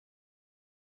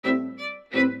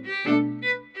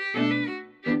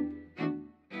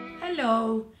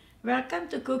Hello, welcome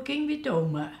to Cooking with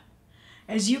Oma.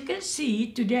 As you can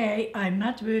see, today I'm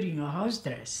not wearing a house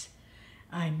dress.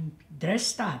 I'm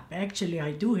dressed up. Actually,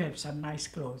 I do have some nice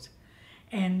clothes.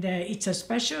 And it's a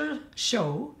special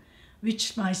show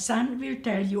which my son will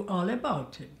tell you all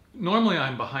about. Normally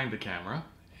I'm behind the camera,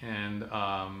 and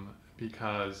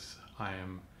because I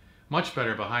am much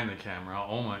better behind the camera,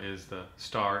 Oma is the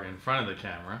star in front of the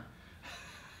camera.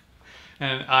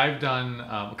 And I've done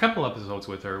a couple episodes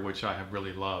with her, which I have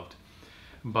really loved.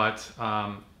 But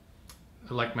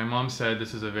like my mom said,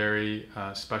 this is a very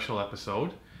special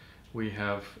episode. We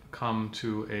have come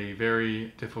to a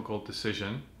very difficult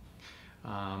decision.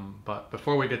 But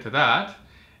before we get to that,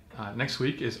 next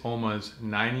week is Oma's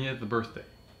 90th birthday.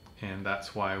 And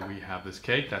that's why we have this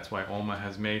cake. That's why Oma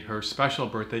has made her special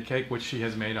birthday cake, which she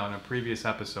has made on a previous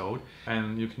episode.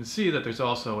 And you can see that there's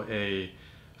also a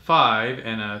 5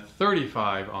 and a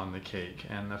 35 on the cake,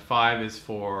 and the 5 is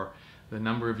for the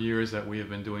number of years that we have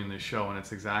been doing this show, and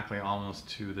it's exactly almost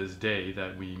to this day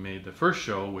that we made the first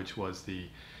show, which was the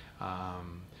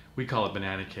we call it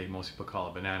banana cake, most people call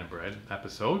it banana bread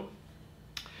episode,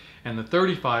 and the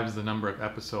 35 is the number of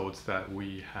episodes that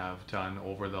we have done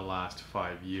over the last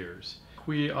 5 years.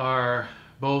 We are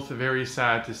both very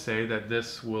sad to say that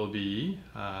this will be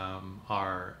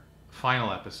our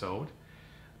final episode.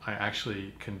 I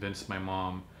actually convinced my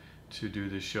mom to do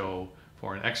the show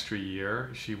for an extra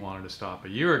year. She wanted to stop a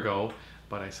year ago,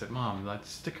 but I said, Mom, let's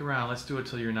stick around. Let's do it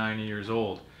till you're 90 years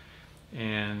old.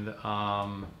 And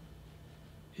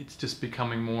it's just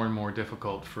becoming more and more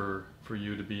difficult for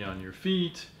you to be on your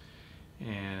feet.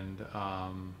 And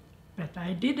but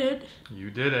I did it.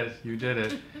 You did it. You did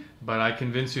it. But I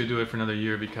convinced you to do it for another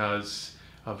year because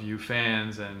of you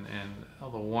fans and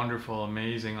all the wonderful,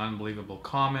 amazing, unbelievable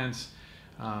comments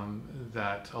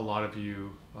that a lot of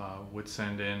you would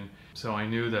send in. So I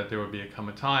knew that there would come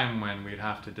a time when we'd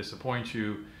have to disappoint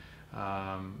you,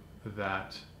 and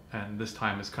this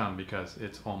time has come because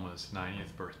it's Oma's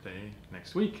 90th birthday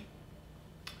next week.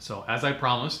 So as I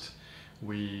promised,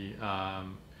 we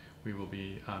will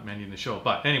be ending the show.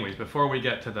 But anyways, before we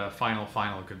get to the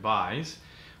final goodbyes,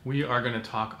 we are going to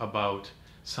talk about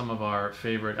some of our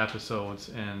favorite episodes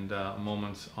and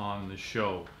moments on the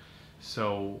show.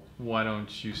 So why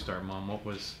don't you start, Mom? What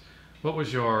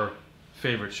was your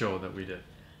favorite show that we did?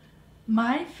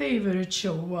 My favorite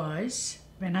show was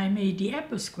when I made the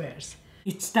apple squares.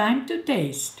 It's time to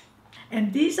taste.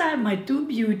 And these are my two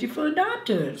beautiful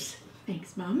daughters.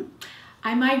 Thanks, Mom.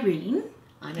 I'm Irene.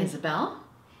 I'm Isabel.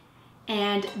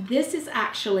 And this is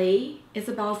actually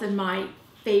Isabel's and my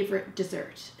favorite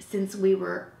dessert since we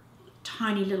were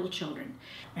tiny little children.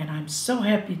 And I'm so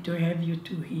happy to have you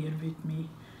two here with me.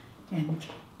 And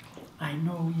I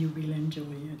know you will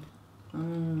enjoy it.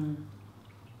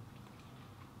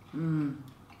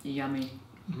 Yummy.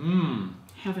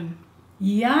 Heaven.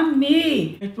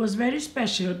 Yummy! It was very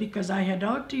special because I had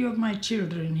all three of my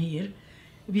children here,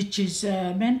 which is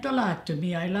meant a lot to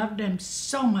me. I love them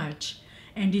so much.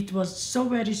 And it was so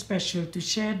very special to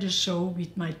share the show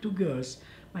with my two girls.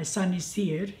 My son is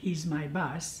here. He's my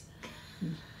boss.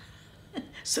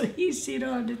 So he's here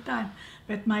all the time.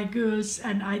 But my girls,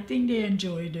 and I think they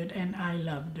enjoyed it, and I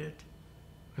loved it.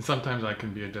 And sometimes I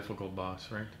can be a difficult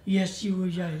boss, right? Yes,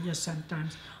 yes,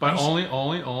 sometimes. But only,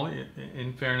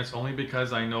 in fairness, only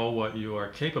because I know what you are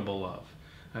capable of,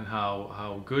 and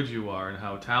how good you are, and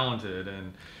how talented,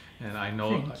 and I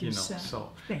know, Thank you, son.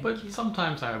 so. Thank but you.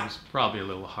 sometimes I was probably a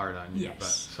little hard on you. Yes. But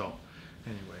so,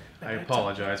 anyway, But I that's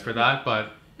apologize okay. for that.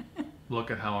 But look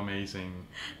at how amazing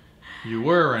you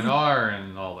were and are,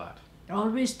 and all that.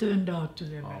 Always turned out to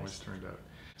the Always best. turned out.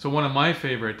 So one of my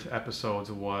favorite episodes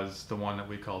was the one that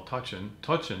we call Touchin'.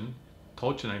 I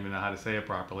don't even know how to say it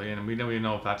properly, and we don't even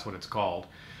know if that's what it's called.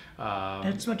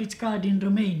 That's what it's called in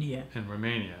Romania. In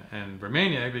Romania. And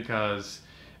Romania because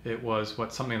it was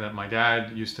something that my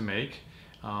dad used to make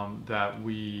that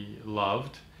we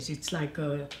loved. It's like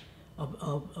a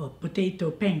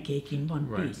potato pancake in one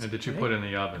Right, piece. and that you right? put in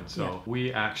the oven. So Yeah.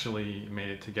 we actually made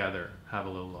it together. Have a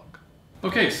little look.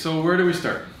 Okay, so where do we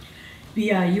start?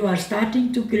 You are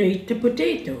starting to grate the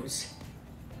potatoes.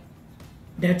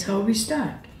 That's how we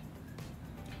start.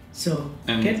 So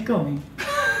get going.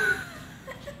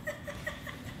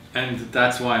 And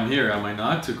that's why I'm here, am I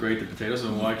not? To grate the potatoes,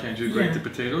 and why can't you grate Yeah. the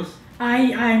potatoes?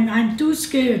 I'm too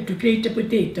scared to grate the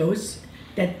potatoes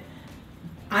that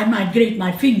I might grate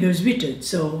my fingers with it,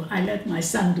 so I let my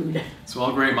son do that. So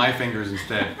I'll grate my fingers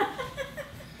instead.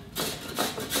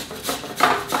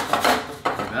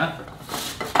 Like that?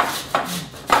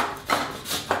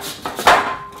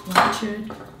 Watch it.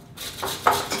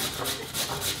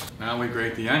 Now we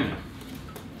grate the onion.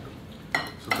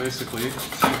 So basically,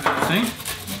 same kind of thing.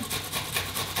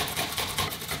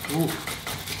 Ooh.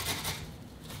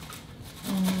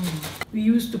 We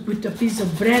used to put a piece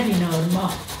of bread in our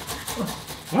mouth.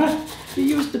 What? We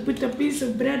used to put a piece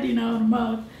of bread in our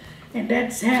mouth, and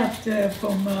that's helped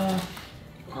from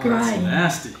crying.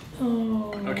 That's nasty.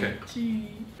 Oh, Okay. Gee.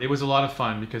 It was a lot of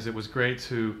fun because it was great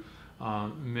to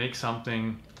make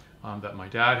something that my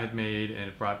dad had made, and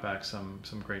it brought back some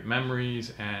great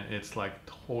memories, and it's like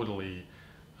totally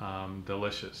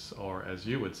delicious, or as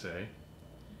you would say.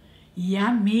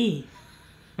 Yummy.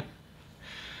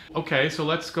 Okay, so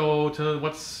let's go to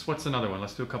what's another one?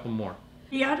 Let's do a couple more.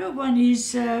 The other one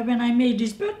is when I made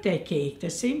this birthday cake, the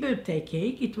same birthday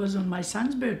cake. It was on my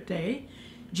son's birthday,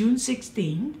 June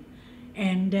 16,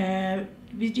 and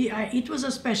it was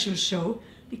a special show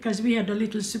because we had a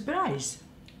little surprise.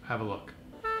 Have a look.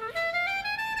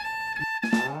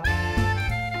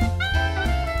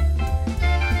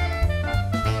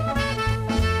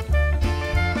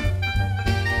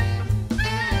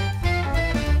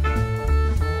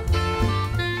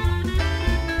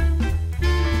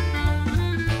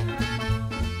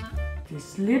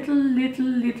 This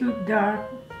little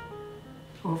dart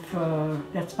of,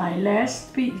 that's my last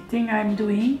thing I'm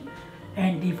doing.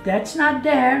 And if that's not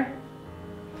there,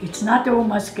 it's not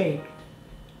Oma's cake.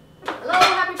 Hello,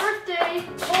 happy birthday!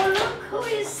 Oh, look who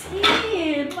is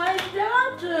here, my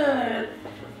daughter.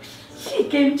 She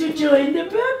came to join the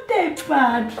birthday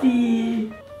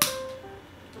party.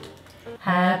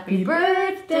 Happy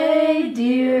birthday,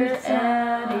 dear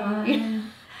Addie.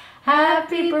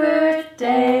 Happy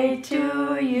birthday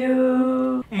to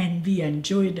you. And we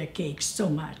enjoyed the cake so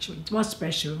much. It was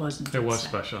special, wasn't it? It was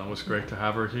special. It was great to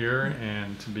have her here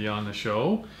and to be on the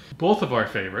show. Both of our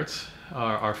favorites,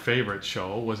 our favorite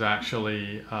show was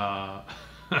actually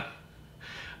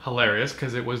hilarious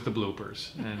because it was the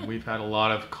bloopers. And we've had a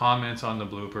lot of comments on the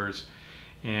bloopers,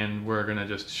 and we're going to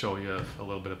just show you a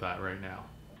little bit of that right now.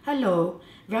 Hello,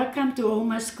 welcome to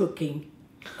Oma's cooking.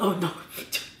 Oh no,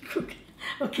 cooking.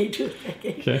 Okay, do it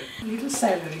again. Okay. Little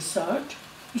celery salt.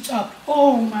 It's up.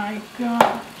 Oh my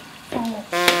God.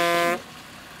 Oh.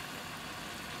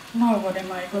 Now what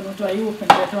am I going to do? I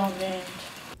opened the wrong end.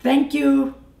 Thank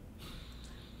you.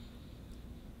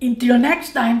 Until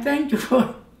next time, thank you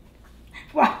for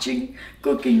watching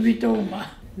Cooking with Oma.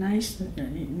 Nice,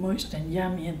 moist and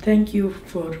yummy, and thank you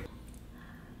for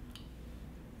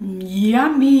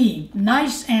yummy,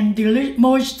 nice and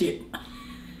moist.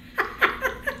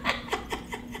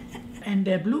 And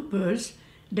the bloopers,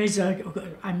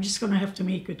 I'm just going to have to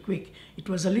make it quick. It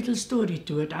was a little story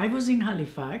to it. I was in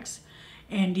Halifax,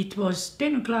 and it was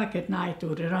 10 o'clock at night,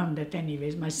 or around that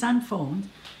anyways. My son phoned,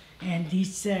 and he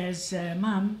says,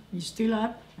 Mom, you still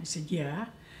up? I said, yeah.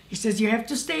 He says, you have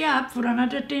to stay up for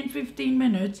another 10-15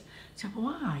 minutes. I said,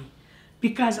 why?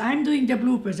 Because I'm doing the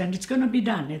bloopers, and it's going to be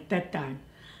done at that time.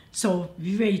 So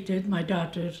we waited, my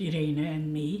daughter Irene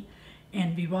and me,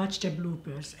 and we watched the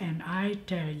bloopers, and I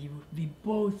tell you, we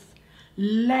both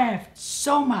laughed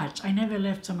so much. I never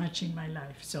laughed so much in my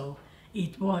life, so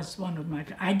it was one of my,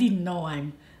 I didn't know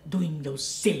I'm doing those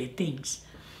silly things,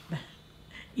 but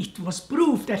it was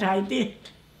proof that I did.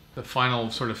 The final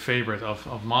sort of favorite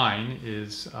of mine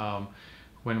is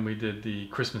when we did the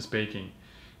Christmas baking.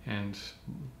 And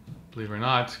believe it or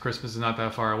not, Christmas is not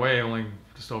that far away, only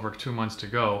just over 2 months to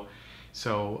go.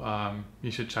 So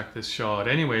you should check this show out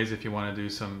anyways if you want to do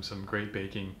some great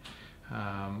baking.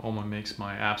 Oma makes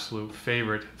my absolute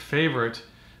favorite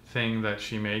thing that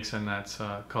she makes, and that's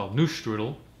called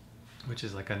nussstrudel, which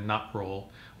is like a nut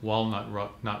roll,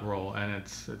 nut roll, and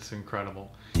it's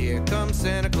incredible. Here comes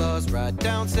Santa Claus, right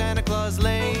down Santa Claus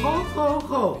Lane. Ho, ho,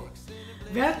 ho!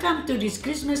 Welcome to this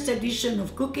Christmas edition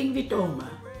of Cooking with Oma.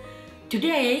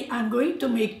 Today I'm going to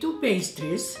make 2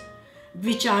 pastries,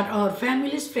 which are our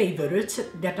family's favorites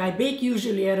that I bake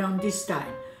usually around this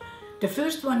time. The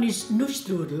first one is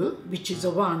nussstrudel, which is a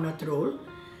walnut roll.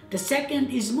 The second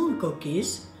is moon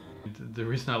cookies. The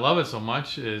reason I love it so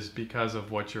much is because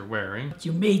of what you're wearing.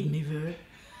 You made me wear.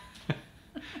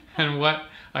 And what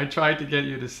I tried to get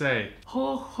you to say.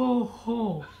 Ho, ho,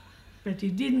 ho. But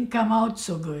it didn't come out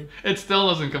so good. It still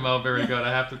doesn't come out very good, I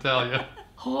have to tell you.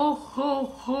 Ho, ho,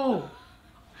 ho.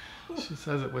 She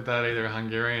says it with that either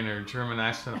Hungarian or German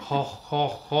accent. Ho, ho,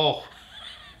 ho.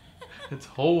 It's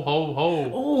ho, ho,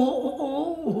 ho.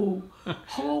 Oh,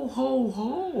 ho, ho,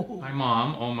 ho. My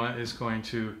mom, Oma, is going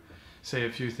to say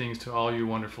a few things to all you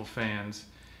wonderful fans.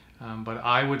 But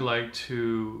I would like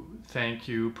to thank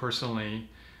you personally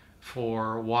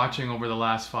for watching over the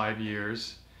last 5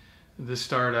 years. This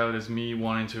started out as me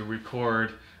wanting to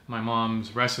record my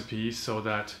mom's recipes so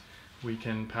that we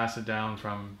can pass it down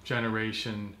from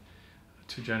generation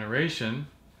to generation,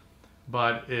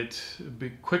 but it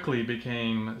quickly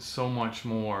became so much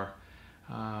more.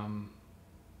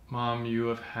 Mom, you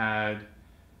have had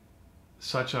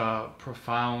such a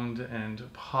profound and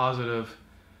positive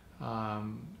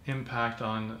impact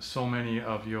on so many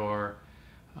of your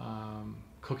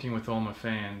Cooking with Oma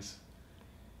fans,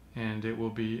 and it will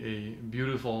be a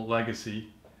beautiful legacy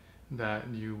that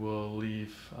you will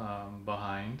leave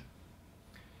behind.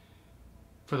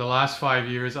 For the last 5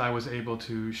 years, I was able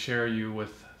to share you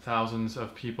with thousands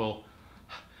of people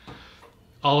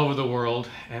all over the world,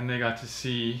 and they got to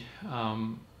see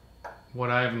what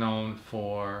I've known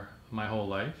for my whole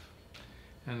life,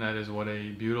 and that is what a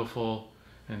beautiful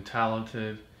and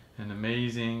talented and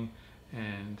amazing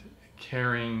and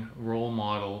caring role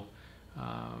model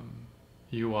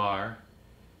you are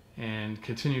and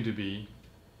continue to be.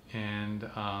 And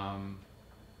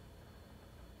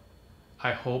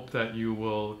I hope that you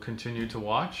will continue to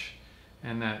watch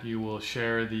and that you will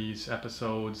share these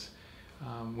episodes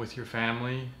with your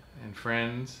family and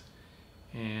friends.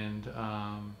 And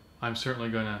I'm certainly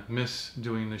going to miss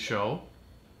doing the show.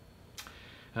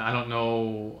 And I don't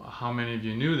know how many of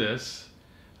you knew this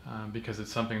because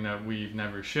it's something that we've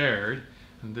never shared.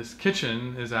 And this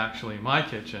kitchen is actually my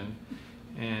kitchen.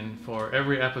 And for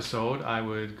every episode, I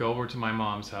would go over to my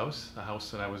mom's house, the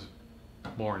house that I was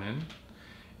born in,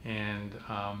 and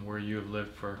where you have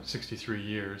lived for 63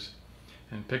 years,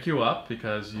 and pick you up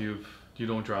because you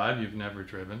don't drive, you've never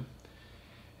driven,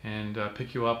 and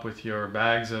pick you up with your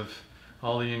bags of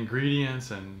all the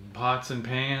ingredients and pots and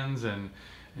pans and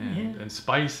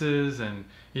spices. And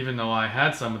even though I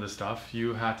had some of the stuff,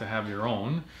 you had to have your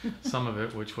own, some of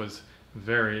it which was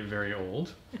very, very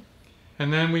old.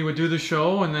 And then we would do the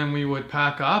show, and then we would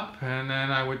pack up, and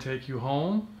then I would take you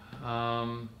home.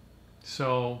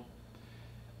 So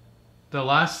the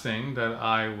last thing that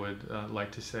I would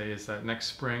like to say is that next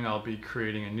spring I'll be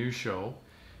creating a new show.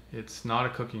 It's not a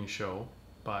cooking show,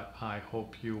 but I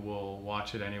hope you will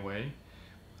watch it anyway.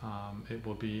 It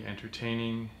will be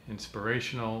entertaining,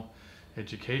 inspirational,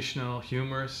 educational,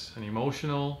 humorous, and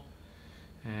emotional.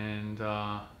 And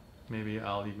maybe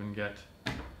I'll even get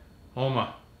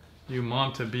Oma, you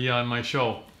mom, to be on my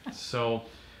show. So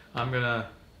I'm gonna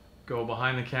go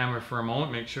behind the camera for a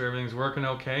moment, make sure everything's working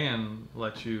okay, and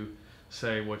let you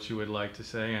say what you would like to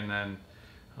say, and then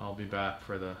I'll be back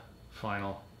for the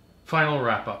final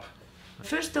wrap up.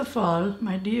 First of all,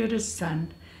 my dearest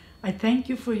son, I thank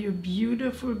you for your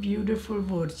beautiful, beautiful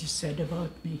words you said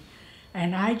about me.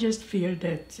 And I just feel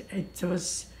that it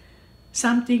was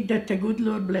something that the good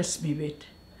Lord blessed me with.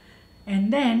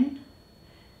 And then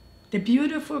the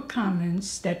beautiful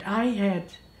comments that I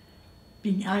have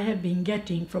been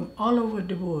getting from all over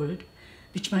the world,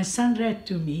 which my son read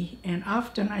to me, and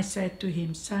often I said to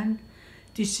him, son,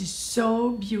 this is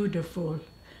so beautiful.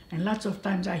 And lots of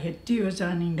times I had tears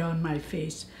running down my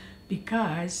face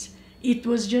because it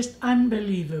was just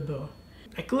unbelievable.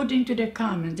 According to the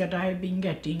comments that I have been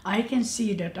getting, I can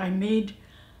see that I made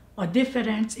a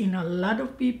difference in a lot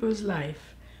of people's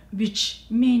life, which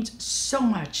means so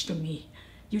much to me.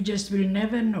 You just will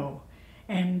never know.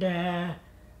 And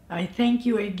I thank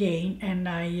you again, and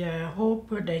I hope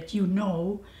that you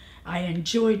know I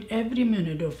enjoyed every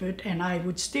minute of it, and I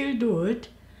would still do it.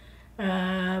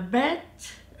 But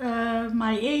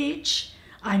my age,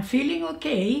 I'm feeling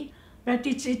okay, but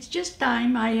it's just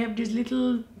time. I have these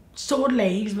little sore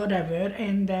legs, whatever,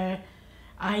 and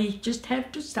I just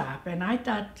have to stop. And I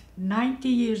thought 90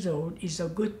 years old is a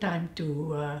good time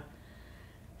to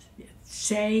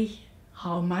say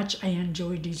how much I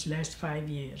enjoyed these last 5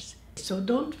 years. So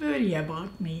don't worry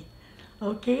about me,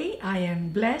 okay? I am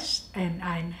blessed and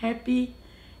I'm happy,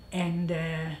 and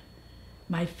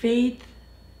my faith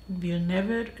will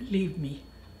never leave me.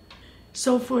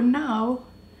 So for now,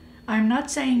 I'm not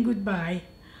saying goodbye.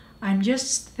 I'm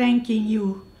just thanking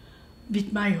you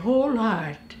with my whole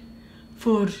heart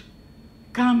for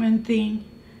commenting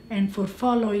and for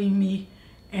following me.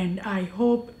 And I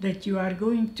hope that you are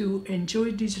going to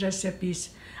enjoy these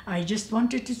recipes. I just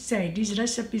wanted to say these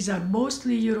recipes are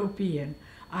mostly European.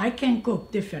 I can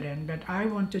cook different, but I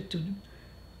wanted to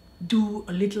do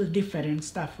a little different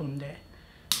stuff on there.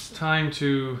 It's time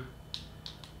to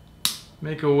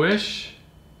make a wish.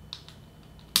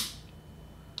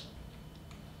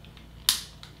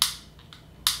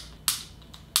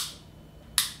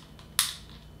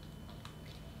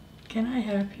 Can I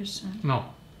help you, son? No.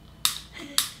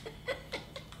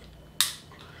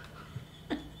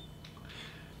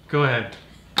 Go ahead.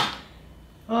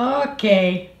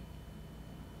 Okay.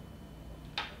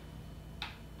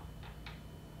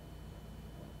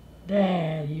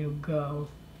 There you go.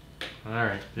 All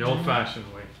right, the old-fashioned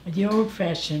way. The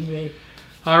old-fashioned way.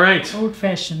 All right.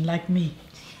 Old-fashioned like me.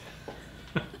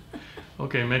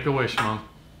 Okay, make a wish, Mom.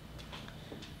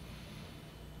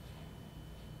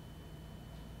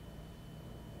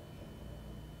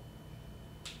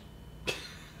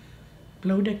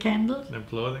 Blow the candle. Then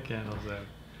blow the candles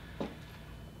out.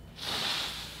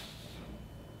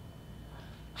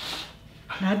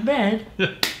 Not bad.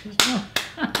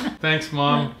 Thanks,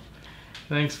 Mom.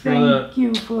 Thanks for Thank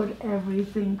you for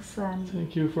everything, son.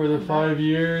 Thank you for the 5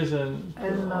 years and I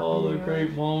for love all the you.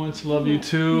 great moments. Love you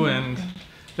too, and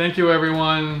thank you,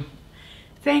 everyone.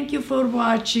 Thank you for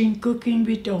watching Cooking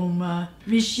with Oma.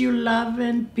 Wish you love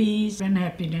and peace and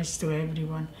happiness to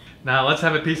everyone. Now let's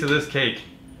have a piece of this cake.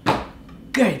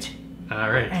 Good.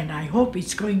 All right. And I hope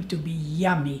it's going to be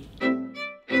yummy.